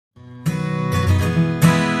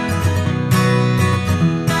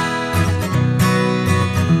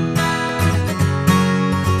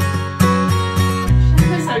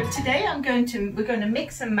going to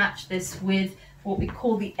mix and match this with what we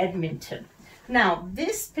call the Edmonton. Now,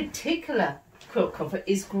 this particular quilt cover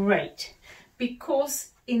is great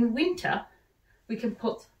because in winter we can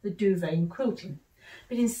put the duvet in quilting,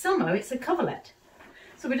 but in summer it's a coverlet.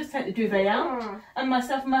 So we just take the duvet out, and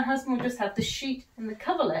myself and my husband will just have the sheet and the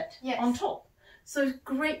coverlet on top. So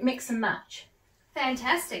great mix and match.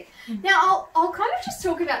 Fantastic. Now I'll kind of just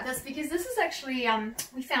talk about this because this is actually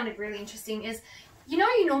we found it really interesting. Is you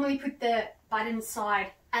normally put the button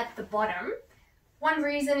side at the bottom. One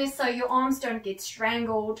reason is so your arms don't get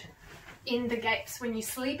strangled in the gapes when you're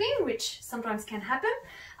sleeping, which sometimes can happen.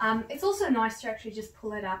 It's also nice to actually just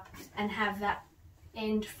pull it up and have that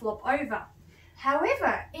end flop over.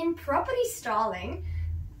 However, in property styling,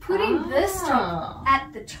 putting this top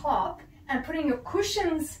at the top and putting your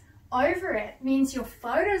cushions over it means your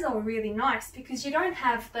photos are really nice because you don't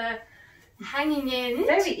have the hanging end.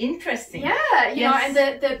 Very interesting. Yeah, you know, and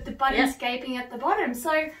the buttons gaping at the bottom.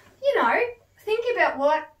 So, think about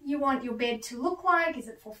what you want your bed to look like. Is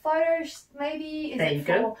it for photos maybe? Is it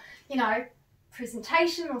for,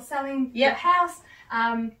 presentation or selling your house?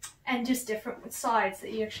 And just different sides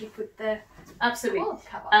that you actually put the quilt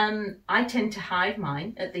cover. I tend to hide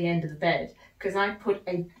mine at the end of the bed because I put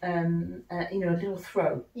a little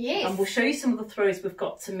throw. Yes. And we'll show you some of the throws we've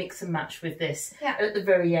got to mix and match with this at the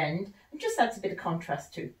very end. It just adds a bit of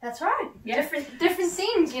contrast too. That's right. Yeah. Different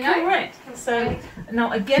things, you know. Correct. So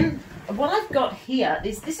now again, what I've got here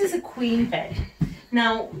is this is a queen bed.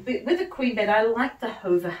 Now, with a queen bed, I like the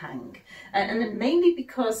overhang, and mainly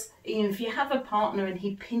because if you have a partner and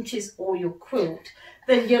he pinches all your quilt,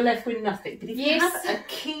 then you're left with nothing. But if you have a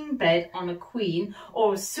king bed on a queen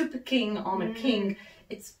or a super king on a king,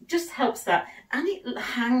 it just helps that, and it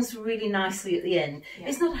hangs really nicely at the end.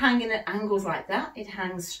 It's not hanging at angles like that; it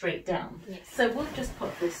hangs straight down. So we'll just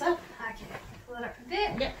put this up. Okay, pull it up a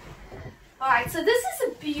bit. Yeah. Alright, so this is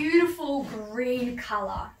a beautiful green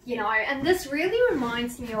colour, and this really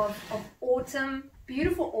reminds me of autumn,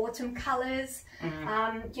 beautiful autumn colours,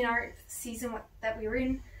 season that we're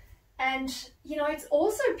in. And, it's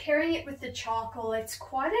also pairing it with the charcoal, it's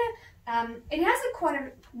quite it has quite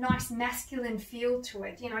a nice masculine feel to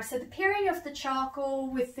it, so the pairing of the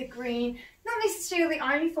charcoal with the green, not necessarily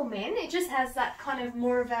only for men, it just has that kind of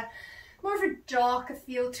more of a darker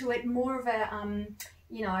feel to it, more of a,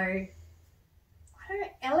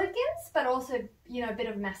 elegance, but also a bit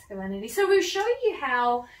of masculinity. So we'll show you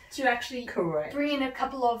how to actually bring in a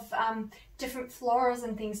couple of different florals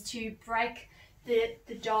and things to break the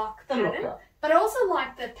dark pattern, but I also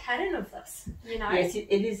like the pattern of this. Yes, it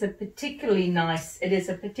is a particularly nice. It is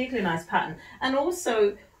a particularly nice pattern, and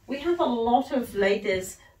also we have a lot of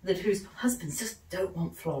ladies whose husbands just don't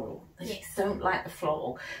want floral. They just don't like the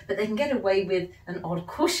floral, but they can get away with an odd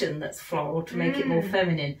cushion that's floral to make it more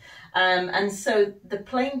feminine. And so the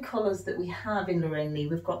plain colours that we have in Lorraine Lea,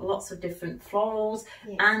 we've got lots of different florals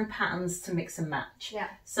and patterns to mix and match. Yeah.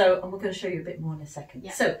 So, and we're going to show you a bit more in a second.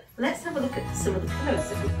 Yeah. So let's have a look at some of the pillows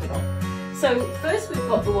that we put on. So first we've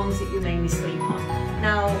got the ones that you mainly sleep on.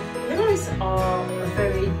 Now, pillows are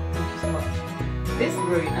very, thank you so much. This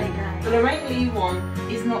room, the Lorraine Lea one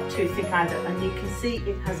is not too thick either, and you can see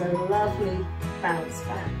it has a lovely bounce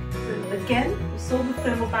back. So again, we saw the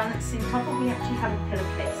thermal balancing top, and we actually have a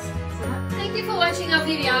pillowcase. So thank you for watching our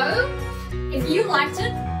video. If you liked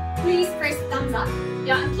it, please press thumbs up.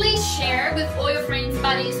 Yeah, and please share with all your friends,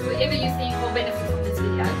 buddies, whoever you think will benefit from this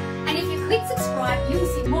video. And if you click subscribe, you will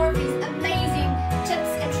see more of these amazing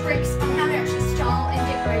tips and tricks on how to actually style and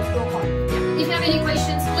decorate your home. Yeah. If you have any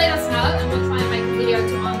questions, let us know, and we'll try and make a video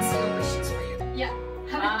to answer your questions for you. Yeah.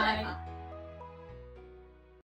 Have a good day.